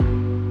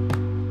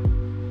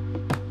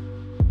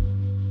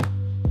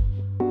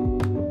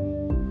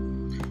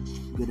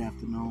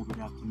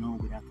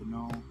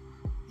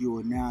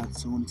are now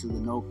tuned to the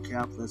No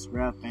Cap Let's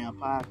Rap Fan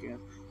Podcast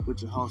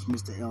with your host,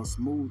 Mr. L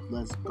Smooth.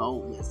 Let's go,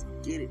 let's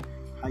get it.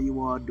 How you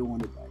all doing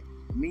today?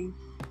 Me,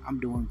 I'm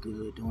doing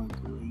good,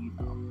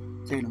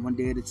 taking it one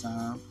day at a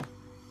time.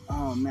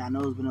 Man, I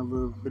know it's been a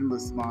little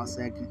small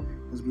second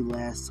since we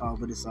last talked,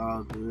 but it's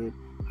all good.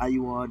 How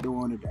you all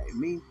doing today?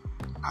 Me,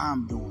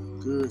 I'm doing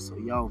good. So,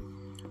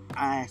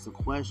 I asked a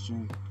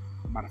question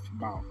about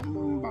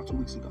 2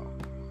 weeks ago.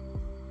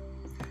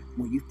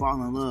 When you fall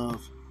in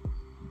love,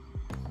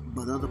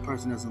 but the other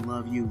person doesn't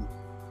love you,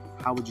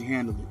 how would you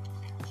handle it?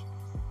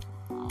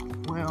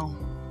 Well,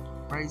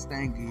 crazy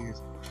thing is,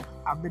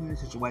 I've been in this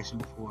situation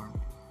before.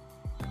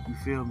 You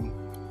feel me?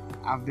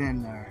 I've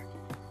been there.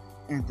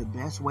 And the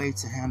best way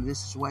to handle this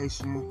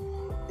situation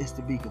is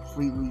to be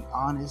completely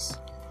honest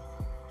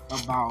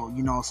about,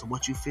 so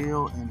what you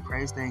feel. And the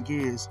crazy thing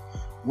is,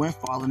 when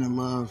falling in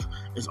love,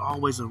 there's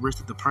always a risk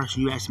that the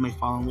person you actually may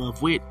fall in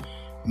love with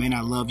may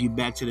not love you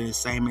back to the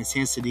same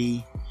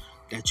intensity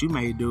that you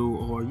may do,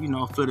 or,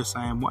 feel the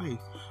same way,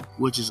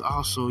 which is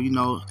also,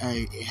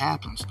 hey, it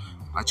happens.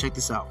 Like, check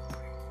this out.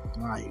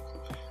 Like,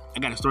 I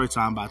got a story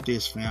time about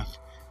this, fam.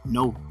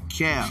 No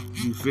cap,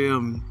 you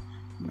feel me?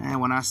 Man,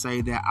 when I say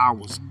that I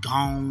was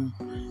gone,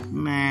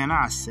 man,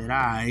 I said, all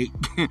right,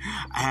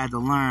 I had to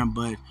learn,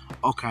 but,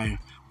 okay,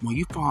 when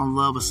you fall in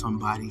love with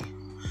somebody,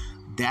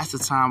 that's the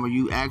time where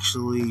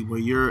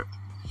you're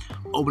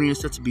opening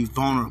yourself to be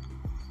vulnerable,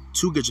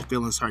 to get your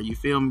feelings hurt, you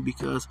feel me?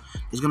 Because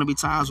there's going to be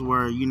times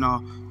where,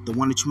 the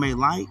one that you may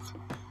like,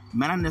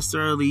 may not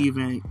necessarily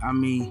even,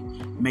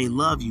 may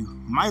love you,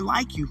 might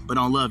like you, but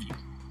don't love you.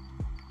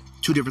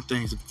 Two different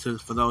things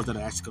for those that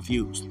are actually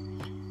confused.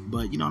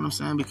 But you know what I'm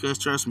saying? Because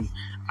trust me,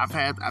 I've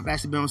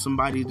actually been with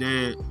somebody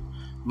that,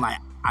 like,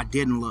 I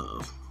didn't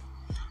love.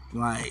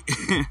 Like,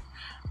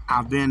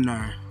 I've been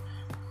there.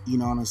 You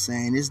know what I'm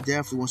saying? It's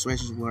definitely one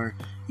situations where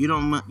you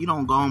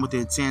don't go in with the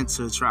intent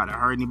to try to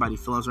hurt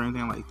anybody's feelings or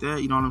anything like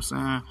that. You know what I'm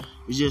saying?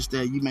 It's just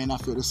that you may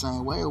not feel the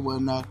same way or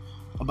whatnot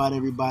about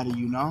everybody,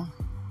 And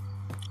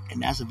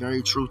that's a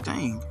very true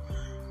thing.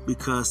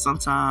 Because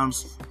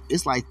sometimes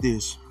it's like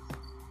this.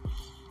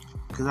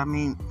 Because,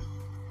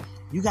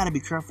 you got to be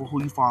careful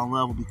who you fall in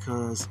love with,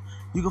 because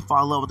you can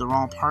fall in love with the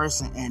wrong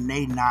person and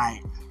they not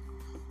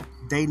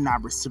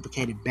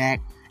reciprocated back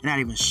and not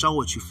even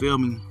show it, you feel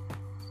me?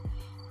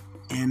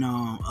 And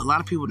a lot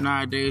of people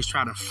nowadays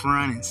try to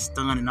front and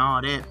stun and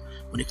all that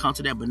when it comes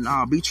to that. But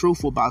no, be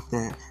truthful about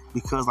that,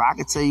 because I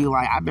can tell you,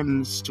 I've been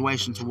in a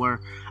situation to where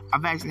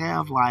I've actually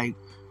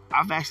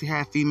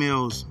had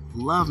females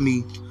love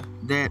me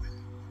that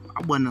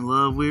I wasn't in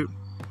love with,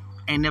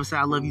 and never said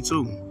I love you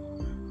too.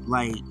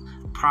 Like,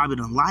 probably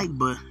don't like,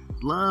 but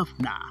love,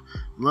 nah.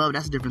 Love,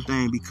 that's a different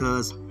thing,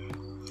 because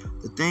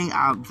the thing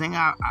I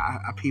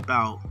peep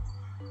out,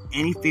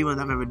 any female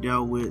that I've ever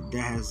dealt with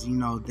that has,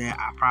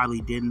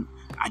 that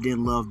I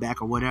didn't love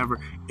back or whatever,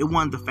 it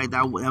wasn't the fact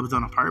that that was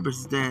on purpose,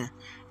 is that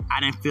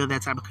I didn't feel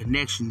that type of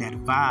connection, that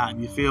vibe,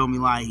 you feel me?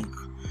 Like,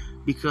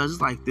 because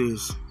it's like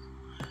this,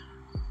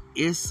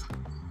 it's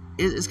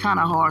kind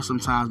of hard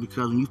sometimes,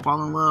 because when you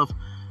fall in love,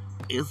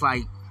 it's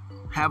like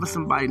having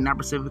somebody not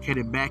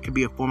reciprocated back could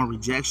be a form of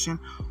rejection,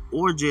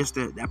 or just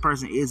that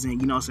person isn't,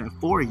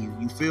 for you.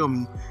 You feel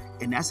me?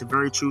 And that's a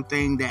very true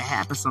thing that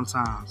happens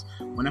sometimes.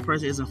 When that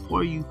person isn't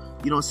for you,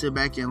 you don't sit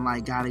back and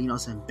gotta,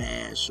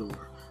 bash or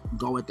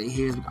go at their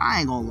heads. But I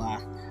ain't gonna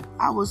lie,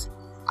 I was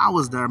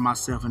there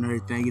myself and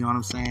everything. You know what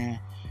I'm saying?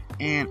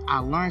 And I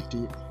learned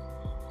it.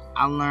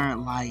 I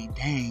learned, like,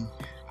 dang,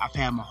 I've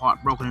had my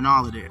heart broken and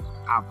all of that.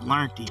 I've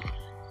learned it.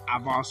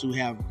 I've also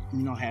had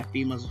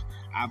females.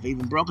 I've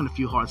even broken a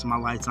few hearts in my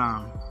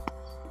lifetime,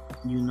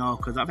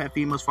 because I've had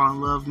females fall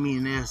in love with me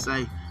and they'll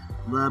say,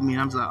 love me,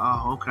 and I'm just like,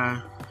 oh, okay.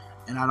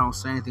 And I don't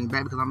say anything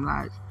back, because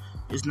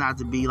it's not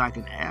to be like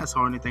an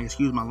asshole or anything,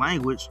 excuse my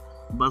language,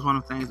 but it's one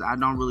of the things I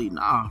don't really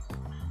know.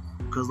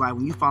 Because, like,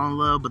 when you fall in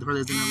love, but the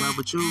person isn't in love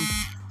with you,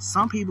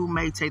 some people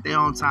may take their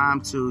own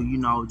time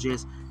to,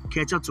 just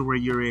catch up to where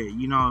you're at.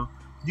 You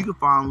can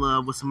fall in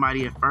love with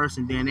somebody at first,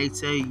 and then they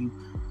tell you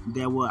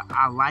that, well,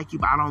 I like you,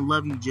 but I don't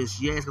love you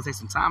just yet. It's going to take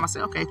some time. I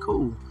say, okay,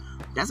 cool.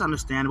 That's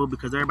understandable,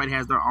 because everybody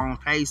has their own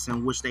pace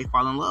in which they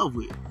fall in love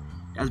with.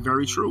 That's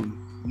very true,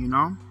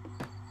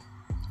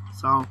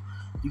 So,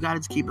 you got to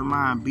just keep in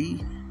mind,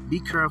 be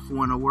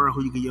careful in the world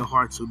who you give your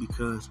heart to,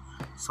 because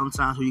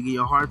sometimes who you give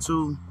your heart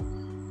to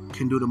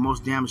can do the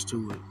most damage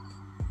to it.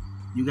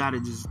 You got to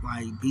just,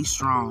 be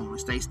strong and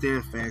stay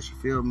steadfast, you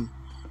feel me?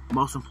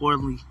 Most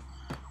importantly,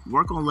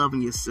 work on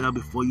loving yourself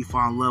before you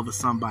fall in love with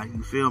somebody,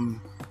 you feel me?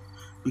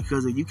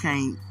 Because if you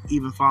can't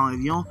even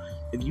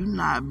if you're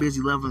not busy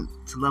loving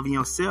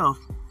yourself,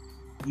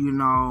 how you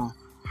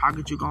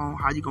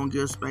gonna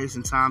give space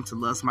and time to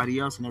love somebody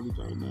else and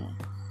everything, man?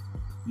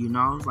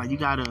 It's like you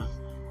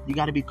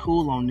gotta be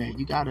cool on that.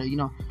 You gotta,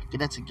 get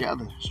that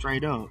together,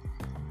 straight up.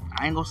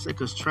 I ain't gonna say,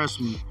 because trust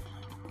me,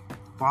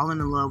 falling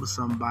in love with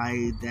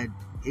somebody that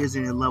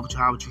isn't in love with you,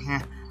 how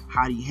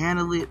do you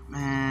handle it,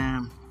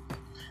 man?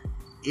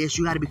 You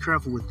gotta be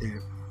careful with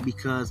that,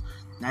 because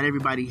not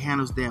everybody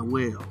handles that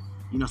well.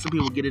 You know, some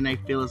people get in their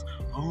feelings.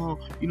 Oh,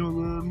 you don't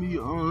love me.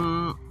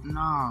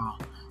 Nah.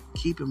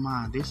 Keep in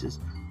mind,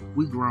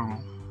 we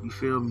grown. You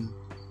feel me?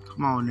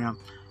 Come on now.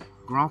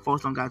 Grown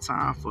folks don't got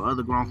time for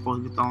other grown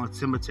folks to be throwing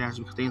timber tantrums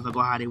because things don't go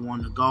how they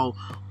want to go,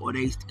 or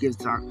they give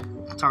talk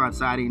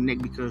outside their neck.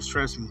 Because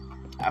trust me,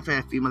 I've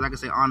had females. I can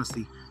say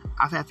honestly,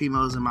 I've had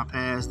females in my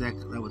past that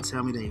would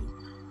tell me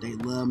they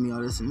love me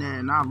or this and that,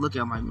 and I look at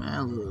them like,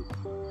 man, look,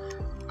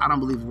 I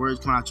don't believe words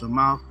come out your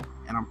mouth,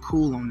 and I'm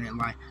cool on that.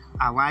 Like,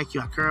 I like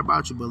you, I care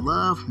about you, but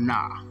love,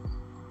 nah.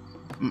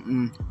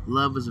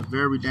 Love is a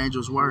very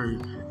dangerous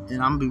word,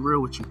 and I'm gonna be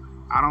real with you.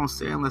 I don't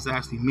say it unless I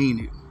actually mean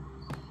it.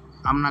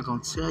 I'm not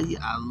gonna tell you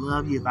I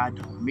love you if I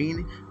don't mean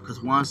it,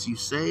 because once you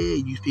say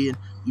it, you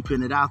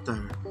putting it out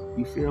there.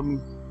 You feel me?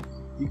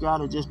 You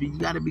gotta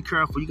be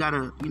careful. You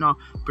gotta,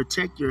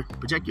 protect your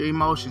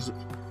emotions.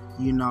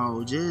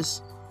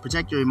 Just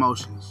protect your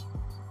emotions,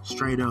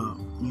 straight up.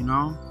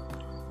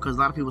 Because a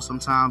lot of people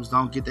sometimes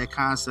don't get that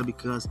concept.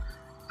 Because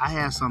I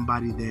had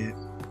somebody that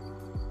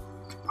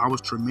I was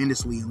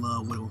tremendously in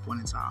love with at one point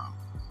in time,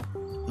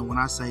 and when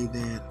I say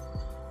that,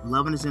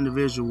 loving this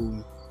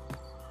individual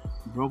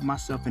broke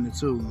myself into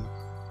two.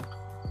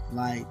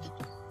 Like,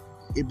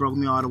 it broke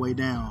me all the way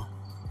down.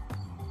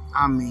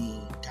 I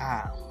mean,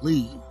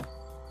 golly,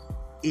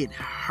 it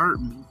hurt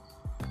me.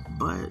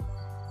 But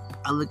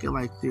I look at it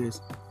like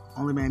this: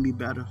 only made me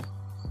better,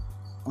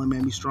 only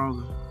made me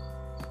stronger.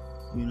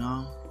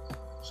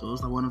 So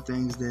it's like one of the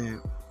things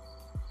that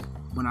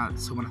when I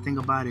think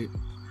about it,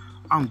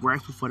 I'm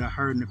grateful for the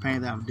hurt and the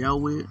pain that I've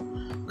dealt with,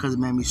 because it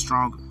made me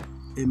stronger.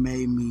 It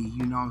made me,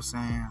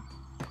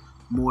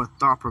 more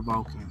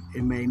thought-provoking.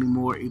 It made me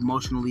more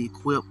emotionally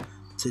equipped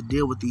to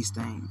deal with these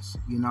things,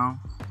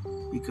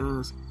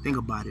 because think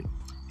about it.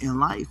 In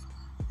life,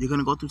 you're going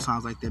to go through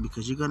times like that,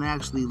 because you're going to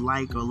actually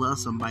like or love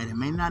somebody that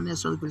may not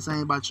necessarily be the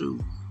same about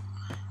you.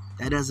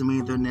 That doesn't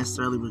mean they're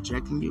necessarily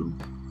rejecting you,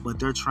 but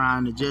they're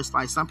trying to, just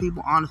like some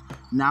people, honest.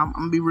 Now, I'm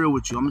going to be real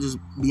with you. I'm going to just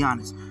be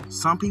honest.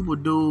 Some people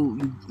do,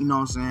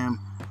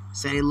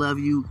 say they love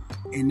you,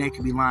 and they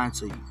could be lying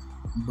to you.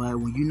 But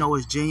when you know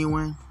it's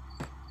genuine,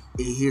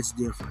 it hits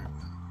different.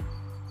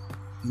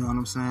 You know what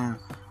I'm saying?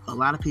 A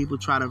lot of people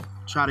try to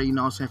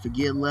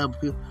forget love.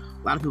 A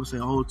lot of people say,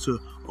 I want to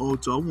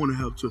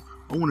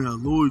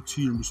have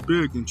loyalty and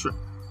respect and trust.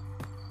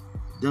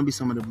 Them be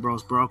some of the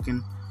most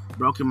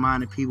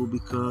broken-minded people,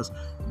 because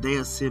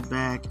they'll sit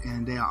back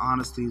and they'll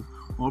honestly,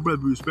 brother,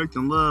 respect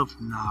and love.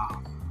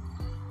 Nah.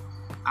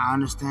 I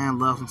understand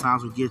love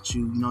sometimes will get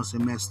you,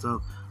 messed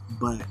up,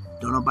 but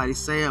don't nobody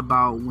say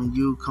about when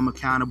you come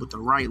accountable with the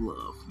right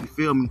love. You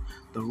feel me?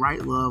 The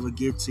right love will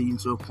get to you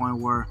to a point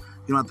where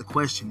you don't have to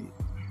question it.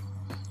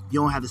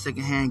 You don't have to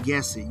secondhand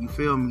guess it. You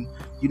feel me?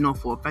 You know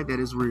for a fact that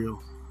it's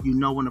real. You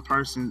know when that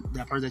person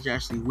that you're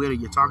actually with or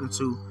you're talking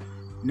to,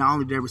 not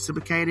only they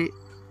reciprocate it,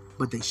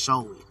 but they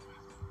show it.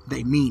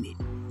 They mean it.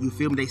 You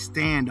feel me? They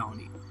stand on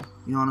it.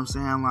 You know what I'm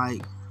saying?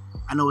 Like,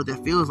 I know what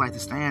that feels like to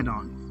stand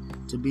on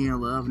it. To be in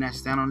love and actually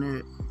stand on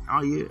it.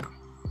 Oh, yeah.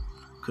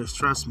 Because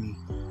trust me,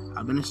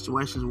 I've been in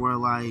situations where,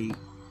 like,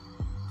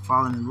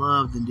 falling in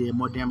love then did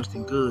more damage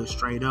than good,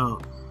 straight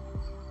up.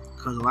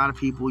 Because a lot of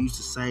people used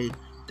to say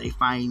they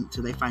find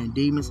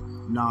demons.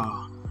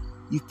 Nah.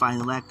 You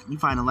find a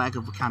lack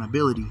of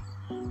accountability.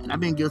 And I've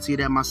been guilty of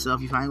that myself.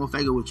 I ain't gonna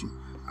fake it with you.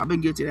 I've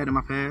been guilty of that in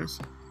my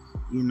past.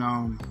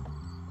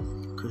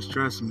 Because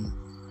trust me,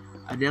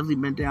 I definitely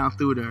been down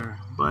through there.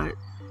 But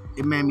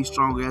it made me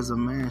stronger as a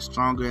man,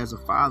 stronger as a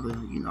father,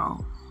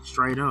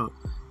 straight up.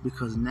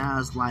 Because now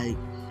it's like,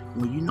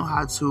 when you know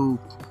how to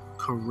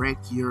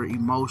correct your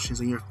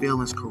emotions and your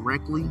feelings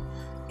correctly,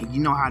 and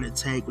you know how to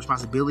take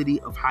responsibility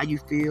of how you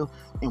feel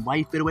and why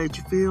you feel the way that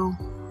you feel,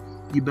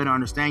 you better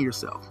understand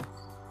yourself.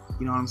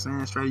 You know what I'm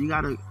saying? Straight, you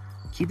gotta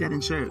keep that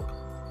in check.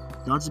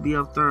 Don't just be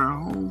up there,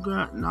 oh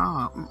God,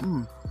 nah,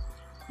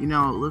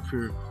 look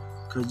here,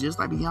 cause just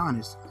like, be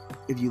honest,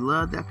 if you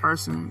love that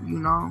person,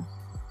 you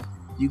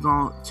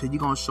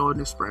gonna show it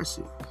and express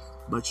it.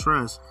 But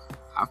trust,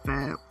 I've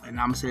had, and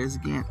I'm gonna say this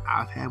again,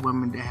 I've had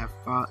women that have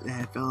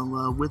fell in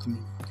love with me,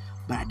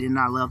 but I did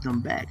not love them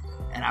back.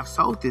 And I've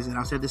told this, and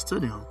I've said this to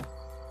them.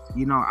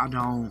 I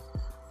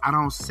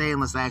don't say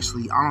unless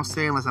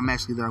I'm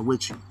actually there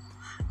with you.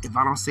 If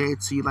I don't say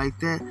it to you like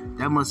that,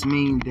 that must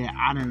mean that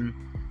I done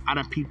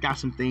peeped out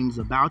some things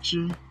about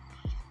you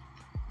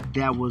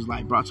that was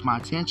like brought to my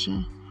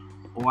attention,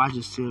 or I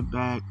just sit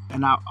back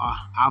and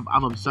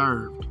I've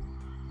observed.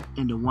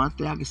 And the one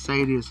thing I can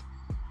say is,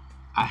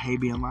 I hate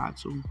being lied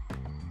to.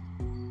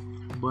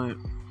 But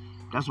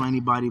that's what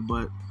anybody.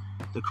 But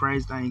the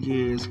crazy thing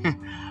is,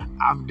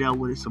 I've dealt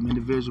with some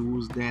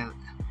individuals that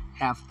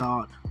have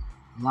thought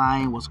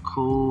lying was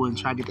cool and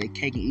try to get their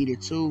cake and eat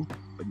it too.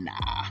 But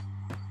nah.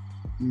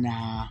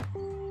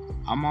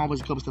 I'm always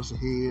a couple steps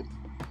ahead.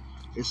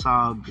 It's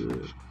all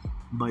good.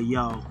 But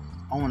yo,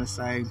 I want to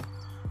say,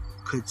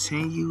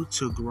 continue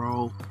to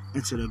grow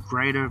into the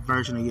greater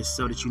version of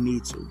yourself that you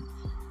need to.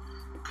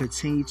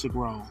 Continue to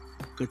grow.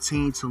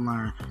 Continue to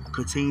learn.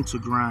 Continue to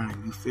grind.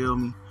 You feel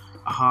me?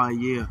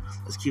 Yeah.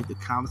 Let's keep the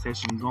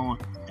conversation going.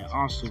 And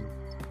also,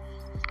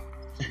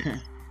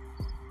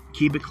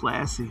 Keep it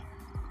classy.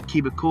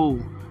 Keep it cool.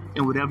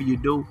 And whatever you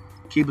do,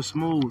 keep it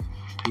smooth.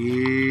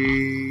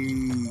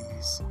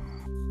 Peace.